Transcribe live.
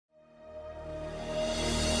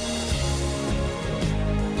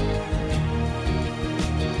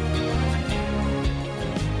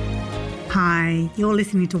Hi, you're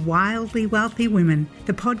listening to Wildly Wealthy Women,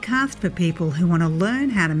 the podcast for people who want to learn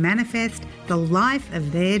how to manifest the life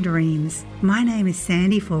of their dreams. My name is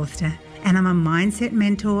Sandy Forster, and I'm a mindset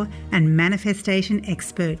mentor and manifestation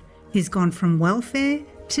expert who's gone from welfare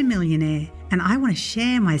to millionaire, and I want to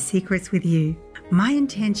share my secrets with you. My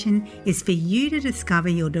intention is for you to discover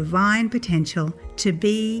your divine potential to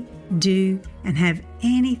be, do, and have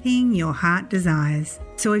anything your heart desires.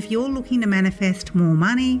 So if you're looking to manifest more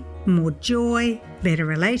money, more joy, better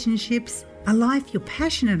relationships, a life you're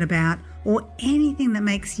passionate about, or anything that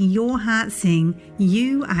makes your heart sing,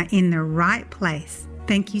 you are in the right place.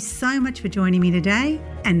 Thank you so much for joining me today,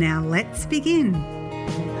 and now let's begin.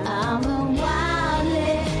 I'm a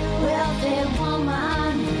wildly wealthy woman.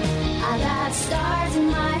 I got stars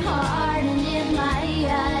in my heart and in my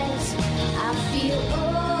eyes. I feel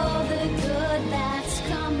all the good that's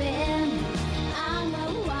coming. I'm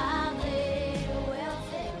a wildly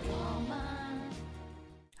wealthy woman.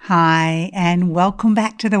 Hi, and welcome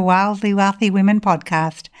back to the Wildly Wealthy Women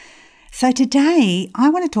podcast. So today I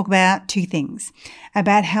want to talk about two things,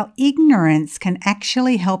 about how ignorance can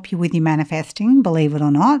actually help you with your manifesting, believe it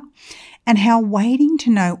or not, and how waiting to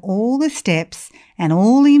know all the steps and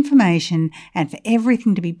all the information and for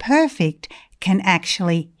everything to be perfect can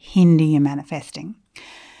actually hinder your manifesting.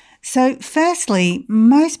 So firstly,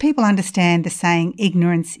 most people understand the saying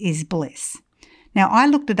ignorance is bliss. Now I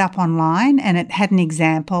looked it up online and it had an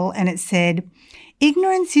example and it said,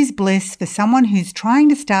 ignorance is bliss for someone who's trying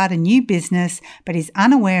to start a new business but is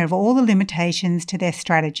unaware of all the limitations to their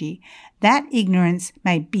strategy. That ignorance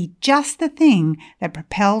may be just the thing that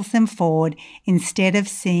propels them forward instead of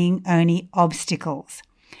seeing only obstacles.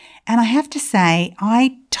 And I have to say,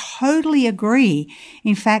 I totally agree.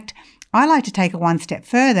 In fact, I like to take it one step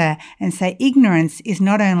further and say ignorance is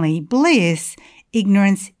not only bliss,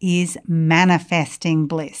 ignorance is manifesting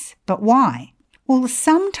bliss. But why? Well,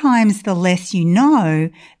 sometimes the less you know,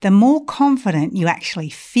 the more confident you actually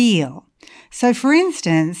feel. So for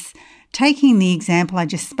instance, taking the example I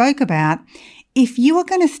just spoke about, if you are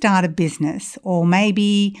going to start a business or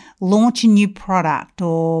maybe launch a new product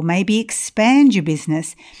or maybe expand your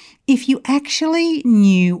business, if you actually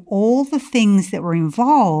knew all the things that were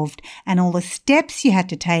involved and all the steps you had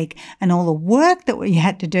to take and all the work that you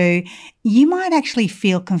had to do, you might actually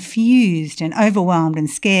feel confused and overwhelmed and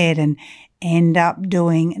scared and end up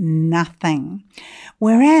doing nothing.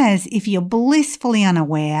 Whereas if you're blissfully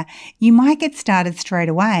unaware, you might get started straight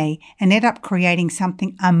away and end up creating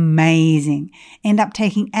something amazing, end up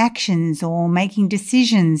taking actions or making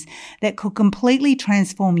decisions that could completely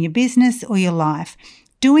transform your business or your life,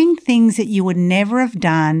 doing things that you would never have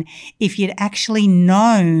done if you'd actually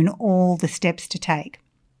known all the steps to take.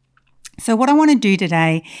 So what I want to do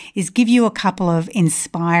today is give you a couple of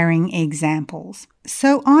inspiring examples.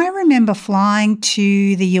 So I remember flying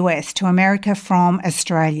to the US, to America from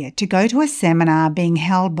Australia, to go to a seminar being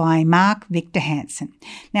held by Mark Victor Hansen.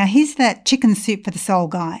 Now he's that chicken soup for the soul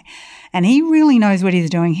guy, and he really knows what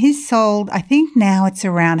he's doing. He's sold, I think now it's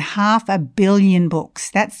around 500 million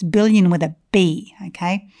books. That's billion with a B,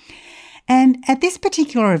 okay? And at this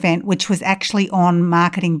particular event, which was actually on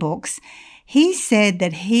marketing books, he said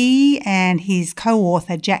that he and his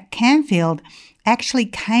co-author, Jack Canfield, actually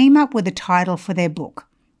came up with a title for their book.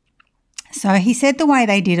 So he said the way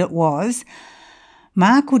they did it was,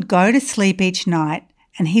 Mark would go to sleep each night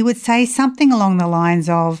and he would say something along the lines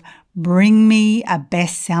of, bring me a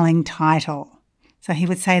best-selling title. So he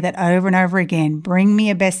would say that over and over again, bring me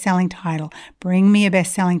a best-selling title, bring me a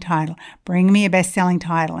best-selling title, bring me a best-selling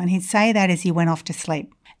title. And he'd say that as he went off to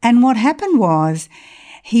sleep. And what happened was,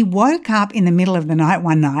 he woke up in the middle of the night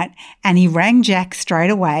one night and he rang Jack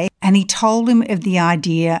straight away and he told him of the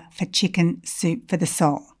idea for chicken soup for the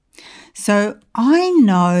soul. So I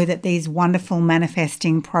know that these wonderful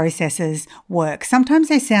manifesting processes work. Sometimes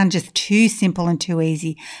they sound just too simple and too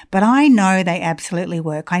easy, but I know they absolutely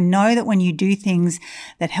work. I know that when you do things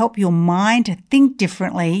that help your mind to think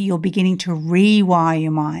differently, you're beginning to rewire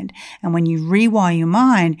your mind. And when you rewire your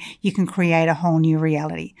mind, you can create a whole new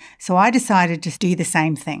reality. So I decided to do the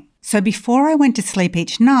same thing. So before I went to sleep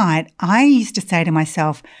each night, I used to say to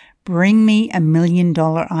myself, bring me $1 million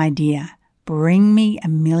idea. Bring me $1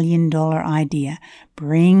 million idea.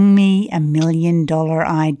 Bring me $1 million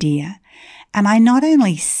idea. And I not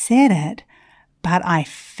only said it, but I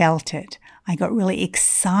felt it. I got really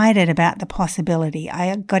excited about the possibility.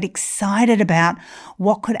 I got excited about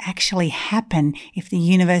what could actually happen if the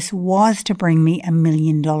universe was to bring me $1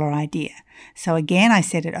 million idea. So again, I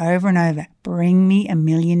said it over and over. Bring me $1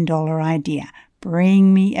 million idea.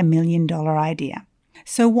 Bring me $1 million idea.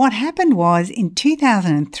 So what happened was in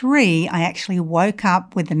 2003, I actually woke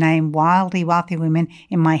up with the name Wildly Wealthy Women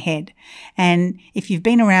in my head. And if you've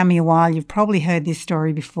been around me a while, you've probably heard this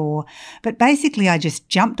story before. But basically, I just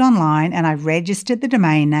jumped online and I registered the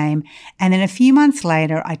domain name. And then a few months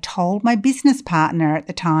later, I told my business partner at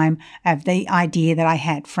the time of the idea that I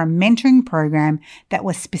had for a mentoring program that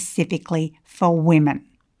was specifically for women.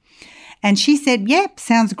 And she said, yep,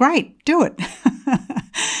 sounds great, do it.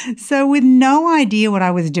 So with no idea what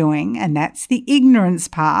I was doing, and that's the ignorance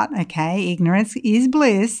part, okay, ignorance is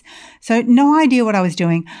bliss. So no idea what I was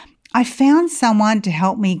doing, I found someone to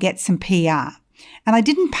help me get some PR. And I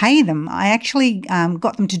didn't pay them. I actually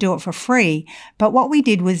got them to do it for free. But what we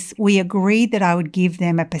did was we agreed that I would give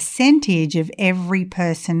them a percentage of every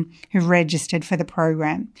person who registered for the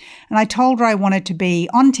program. And I told her I wanted to be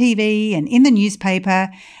on TV and in the newspaper.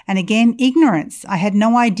 And again, ignorance. I had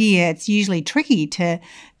no idea. It's usually tricky to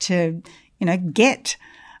get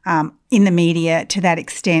in the media to that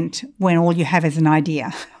extent when all you have is an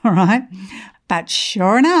idea. All right. But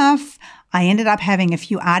sure enough, I ended up having a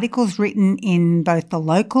few articles written in both the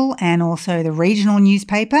local and also the regional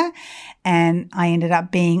newspaper, and I ended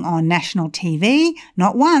up being on national TV,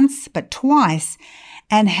 not once, but twice,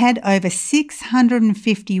 and had over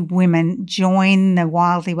 650 women join the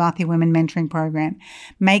Wildly Wealthy Women Mentoring Program,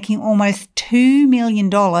 making almost $2 million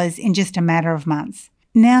in just a matter of months.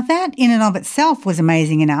 Now that in and of itself was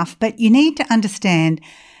amazing enough, but you need to understand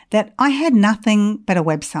that I had nothing but a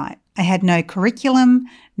website. I had no curriculum,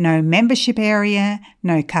 no membership area,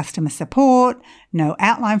 no customer support, no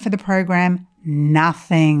outline for the program,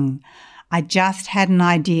 nothing. I just had an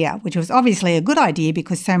idea, which was obviously a good idea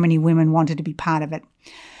because so many women wanted to be part of it.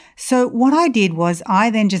 So what I did was I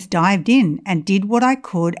then just dived in and did what I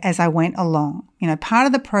could as I went along. Part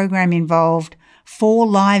of the program involved 4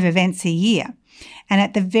 live events a year. And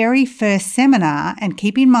at the very first seminar, and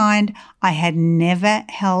keep in mind, I had never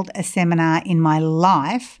held a seminar in my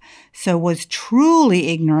life, so was truly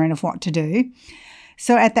ignorant of what to do.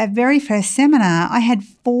 So at that very first seminar, I had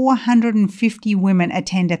 450 women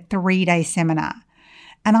attend a 3-day seminar.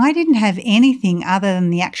 And I didn't have anything other than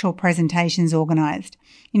the actual presentations organised.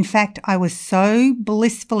 In fact, I was so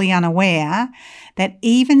blissfully unaware that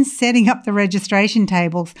even setting up the registration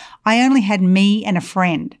tables, I only had me and a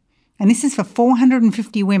friend. And this is for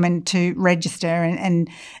 450 women to register and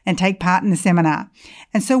take part in the seminar.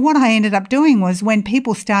 And so what I ended up doing was when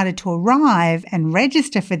people started to arrive and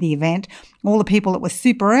register for the event, all the people that were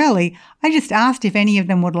super early, I just asked if any of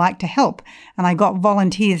them would like to help. And I got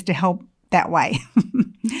volunteers to help that way.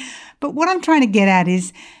 But what I'm trying to get at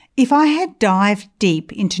is, if I had dived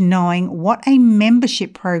deep into knowing what a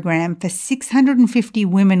membership program for 650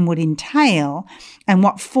 women would entail and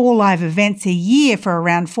what 4 live events a year for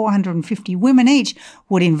around 450 women each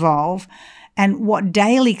would involve, and what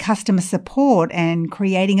daily customer support and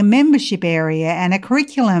creating a membership area and a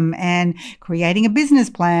curriculum and creating a business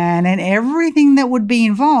plan and everything that would be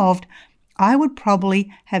involved, I would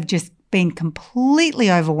probably have just been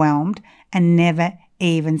completely overwhelmed and never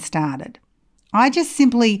even started. I just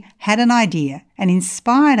simply had an idea, an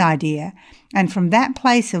inspired idea, and from that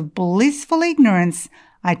place of blissful ignorance,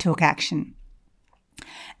 I took action.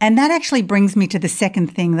 And that actually brings me to the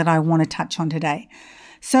second thing that I want to touch on today.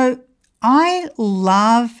 So I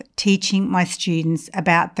love teaching my students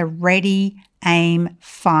about the Ready, Aim,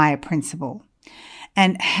 Fire principle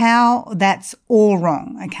and how that's all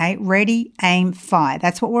wrong, okay? Ready, aim, fire.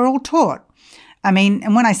 That's what we're all taught. I mean,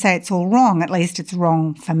 and when I say it's all wrong, at least it's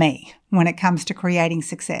wrong for me when it comes to creating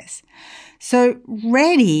success. So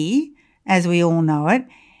ready, as we all know it,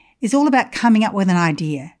 is all about coming up with an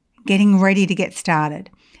idea, getting ready to get started.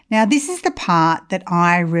 Now, this is the part that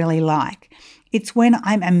I really like. It's when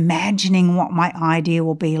I'm imagining what my idea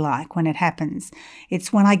will be like when it happens.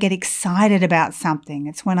 It's when I get excited about something.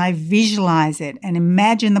 It's when I visualize it and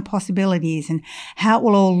imagine the possibilities and how it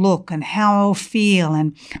will all look and how I'll feel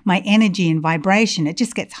and my energy and vibration. It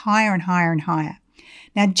just gets higher and higher and higher.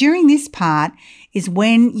 Now, during this part is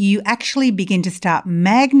when you actually begin to start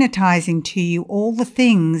magnetizing to you all the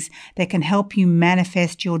things that can help you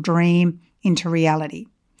manifest your dream into reality.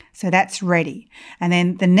 So that's ready. And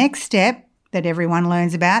then the next step that everyone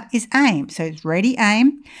learns about is aim. So it's ready,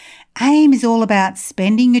 aim. Aim is all about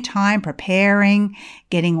spending your time preparing,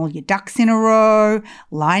 getting all your ducks in a row,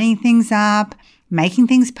 lining things up, making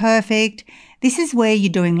things perfect. This is where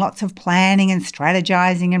you're doing lots of planning and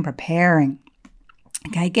strategizing and preparing.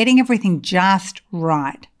 Okay, getting everything just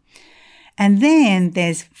right. And then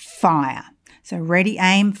there's fire. So ready,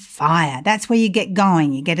 aim, fire. That's where you get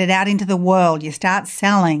going. You get it out into the world. You start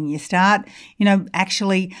selling. You start,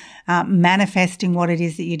 actually manifesting what it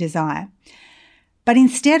is that you desire. But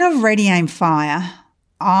instead of ready, aim, fire,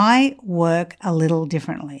 I work a little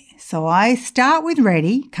differently. So I start with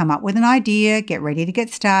ready, come up with an idea, get ready to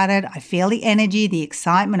get started. I feel the energy, the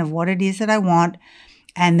excitement of what it is that I want,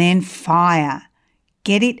 and then fire.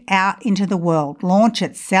 Get it out into the world, launch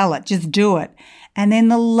it, sell it, just do it. And then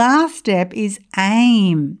the last step is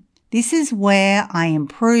aim. This is where I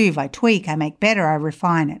improve, I tweak, I make better, I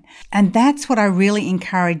refine it. And that's what I really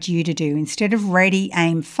encourage you to do. Instead of ready,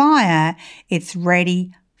 aim, fire, it's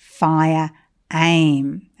ready, fire,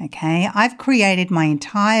 aim. Okay? I've created my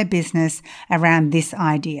entire business around this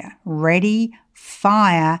idea. Ready,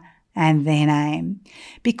 fire, and then aim.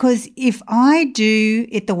 Because if I do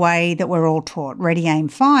it the way that we're all taught, ready, aim,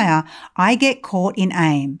 fire, I get caught in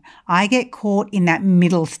aim. I get caught in that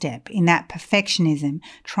middle step, in that perfectionism,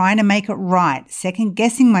 trying to make it right, second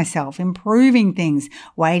guessing myself, improving things,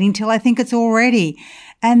 waiting till I think it's all ready.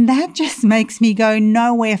 And that just makes me go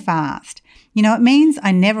nowhere fast. You know, it means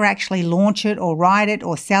I never actually launch it or write it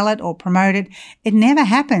or sell it or promote it. It never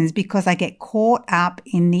happens because I get caught up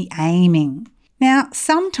in the aiming. Now,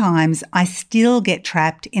 sometimes I still get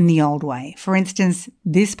trapped in the old way. For instance,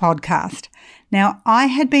 this podcast. Now, I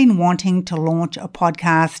had been wanting to launch a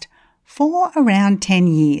podcast for around 10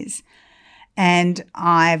 years. And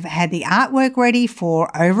I've had the artwork ready for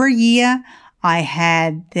over a year. I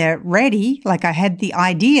had the ready, like I had the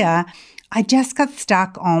idea. I just got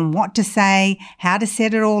stuck on what to say, how to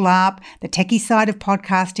set it all up, the techie side of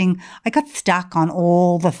podcasting. I got stuck on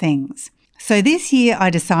all the things. So this year I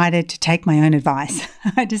decided to take my own advice.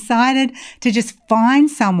 I decided to just find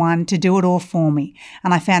someone to do it all for me.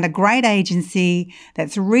 And I found a great agency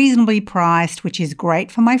that's reasonably priced, which is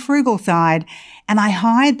great for my frugal side. And I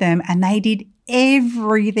hired them and they did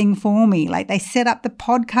everything for me. Like they set up the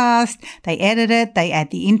podcast, they edit it, they add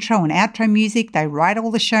the intro and outro music, they write all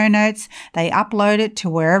the show notes, they upload it to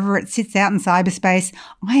wherever it sits out in cyberspace.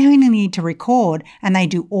 I only need to record and they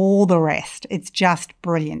do all the rest. It's just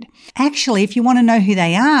brilliant. Actually, if you want to know who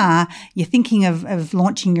they are, you're thinking of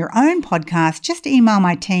launching your own podcast, just email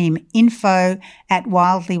my team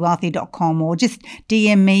info@wildlywealthy.com or just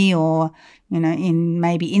DM me or in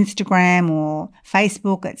maybe Instagram or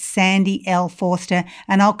Facebook at Sandy L. Forster,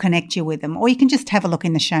 and I'll connect you with them. Or you can just have a look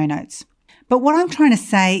in the show notes. But what I'm trying to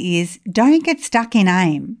say is don't get stuck in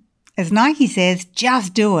aim. As Nike says,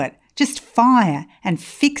 just do it. Just fire and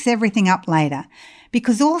fix everything up later.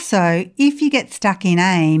 Because also, if you get stuck in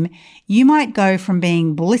aim, you might go from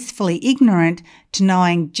being blissfully ignorant to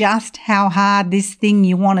knowing just how hard this thing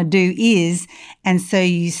you want to do is, and so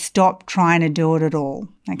you stop trying to do it at all,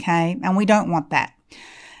 okay? And we don't want that.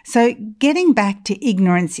 So getting back to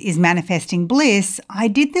ignorance is manifesting bliss, I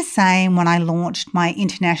did the same when I launched my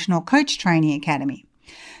International Coach Training Academy.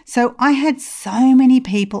 So I had so many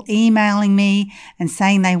people emailing me and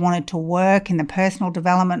saying they wanted to work in the personal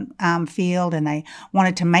development field and they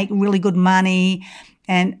wanted to make really good money.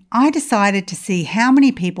 And I decided to see how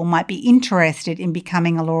many people might be interested in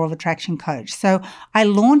becoming a Law of Attraction coach. So I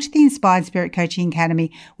launched the Inspired Spirit Coaching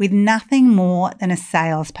Academy with nothing more than a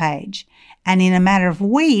sales page. And in a matter of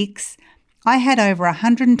weeks, I had over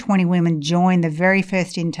 120 women join the very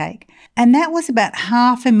first intake. And that was about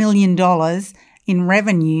 $500,000 in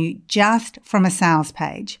revenue just from a sales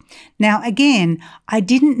page. Now, again, I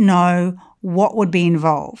didn't know what would be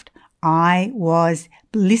involved. I was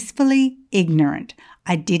blissfully ignorant.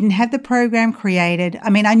 I didn't have the program created. I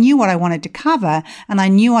mean, I knew what I wanted to cover and I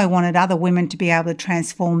knew I wanted other women to be able to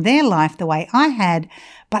transform their life the way I had,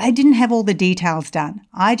 but I didn't have all the details done.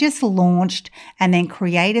 I just launched and then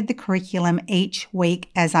created the curriculum each week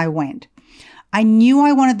as I went. I knew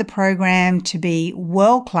I wanted the program to be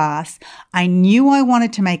world-class. I knew I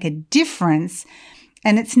wanted to make a difference.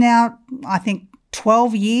 And it's now, I think,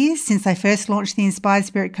 12 years since I first launched the Inspired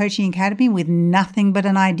Spirit Coaching Academy with nothing but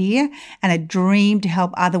an idea and a dream to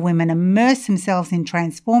help other women immerse themselves in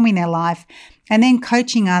transforming their life and then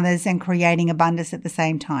coaching others and creating abundance at the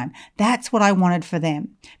same time. That's what I wanted for them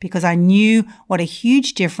because I knew what a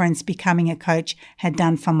huge difference becoming a coach had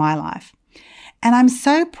done for my life. And I'm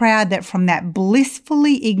so proud that from that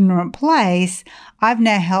blissfully ignorant place, I've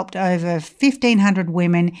now helped over 1,500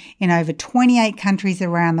 women in over 28 countries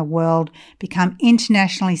around the world become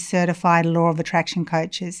internationally certified Law of Attraction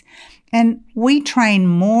coaches. And we train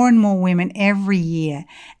more and more women every year.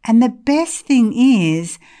 And the best thing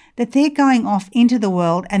is that they're going off into the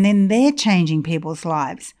world and then they're changing people's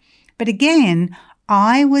lives. But again,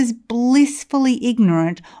 I was blissfully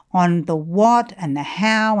ignorant on the what and the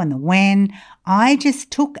how and the when. I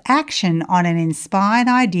just took action on an inspired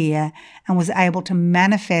idea and was able to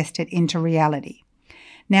manifest it into reality.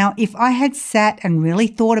 Now, if I had sat and really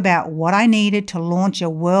thought about what I needed to launch a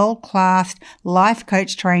world-class life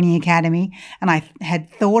coach training academy, and I had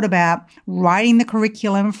thought about writing the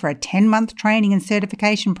curriculum for a 10-month training and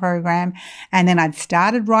certification program, and then I'd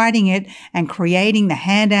started writing it and creating the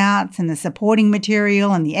handouts and the supporting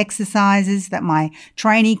material and the exercises that my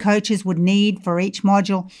trainee coaches would need for each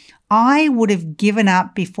module, I would have given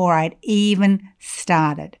up before I'd even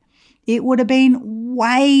started. It would have been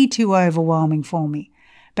way too overwhelming for me.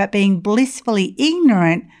 But being blissfully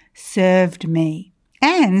ignorant served me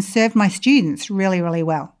and served my students really, really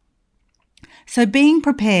well. So being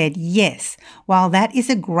prepared, yes, while that is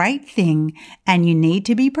a great thing and you need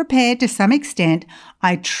to be prepared to some extent,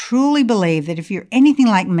 I truly believe that if you're anything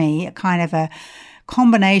like me, a kind of a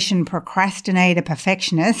combination procrastinator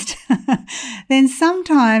perfectionist, then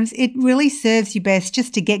sometimes it really serves you best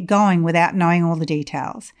just to get going without knowing all the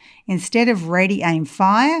details. Instead of ready, aim,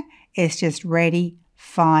 fire, it's just ready,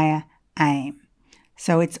 fire, aim.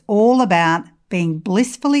 So it's all about being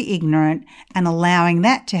blissfully ignorant and allowing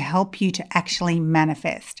that to help you to actually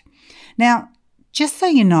manifest. Now, just so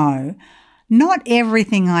you know, not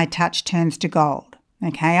everything I touch turns to gold.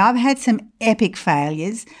 Okay, I've had some epic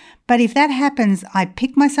failures, but if that happens, I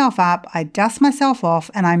pick myself up, I dust myself off,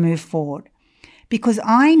 and I move forward. Because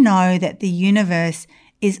I know that the universe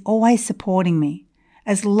is always supporting me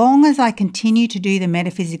as long as I continue to do the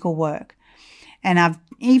metaphysical work. And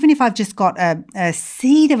even if I've just got a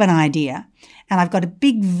seed of an idea and I've got a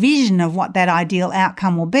big vision of what that ideal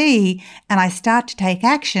outcome will be, and I start to take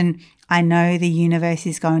action, I know the universe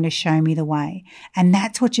is going to show me the way. And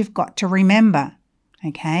that's what you've got to remember.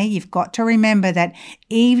 Okay, you've got to remember that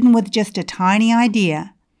even with just a tiny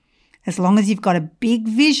idea, as long as you've got a big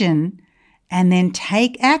vision and then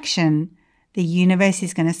take action, the universe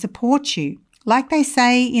is going to support you. Like they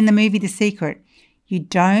say in the movie The Secret, you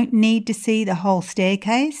don't need to see the whole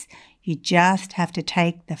staircase. You just have to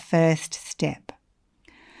take the first step.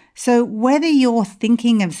 So whether you're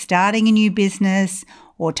thinking of starting a new business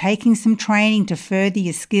or taking some training to further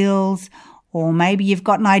your skills, or maybe you've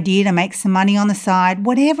got an idea to make some money on the side,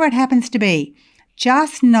 whatever it happens to be,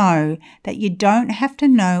 just know that you don't have to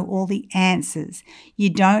know all the answers. You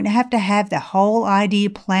don't have to have the whole idea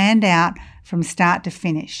planned out from start to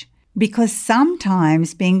finish. Because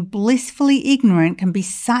sometimes being blissfully ignorant can be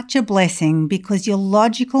such a blessing because your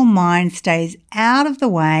logical mind stays out of the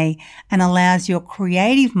way and allows your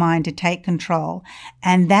creative mind to take control.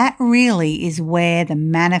 And that really is where the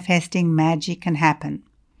manifesting magic can happen.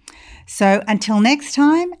 So until next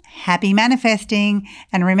time, happy manifesting.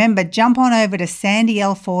 And remember, jump on over to Sandy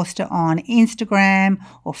L. Forster on Instagram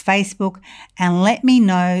or Facebook and let me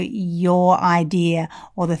know your idea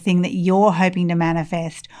or the thing that you're hoping to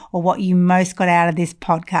manifest or what you most got out of this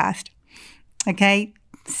podcast. Okay,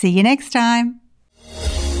 see you next time.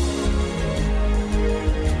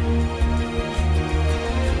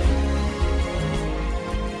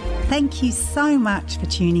 Thank you so much for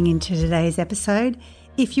tuning into today's episode.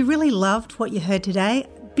 If you really loved what you heard today,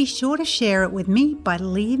 be sure to share it with me by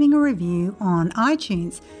leaving a review on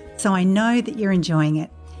iTunes so I know that you're enjoying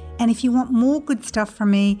it. And if you want more good stuff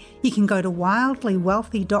from me, you can go to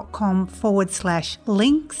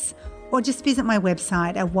wildlywealthy.com/links or just visit my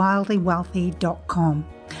website at wildlywealthy.com.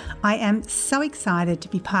 I am so excited to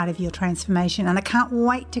be part of your transformation and I can't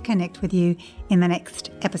wait to connect with you in the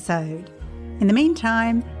next episode. In the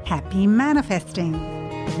meantime, happy manifesting.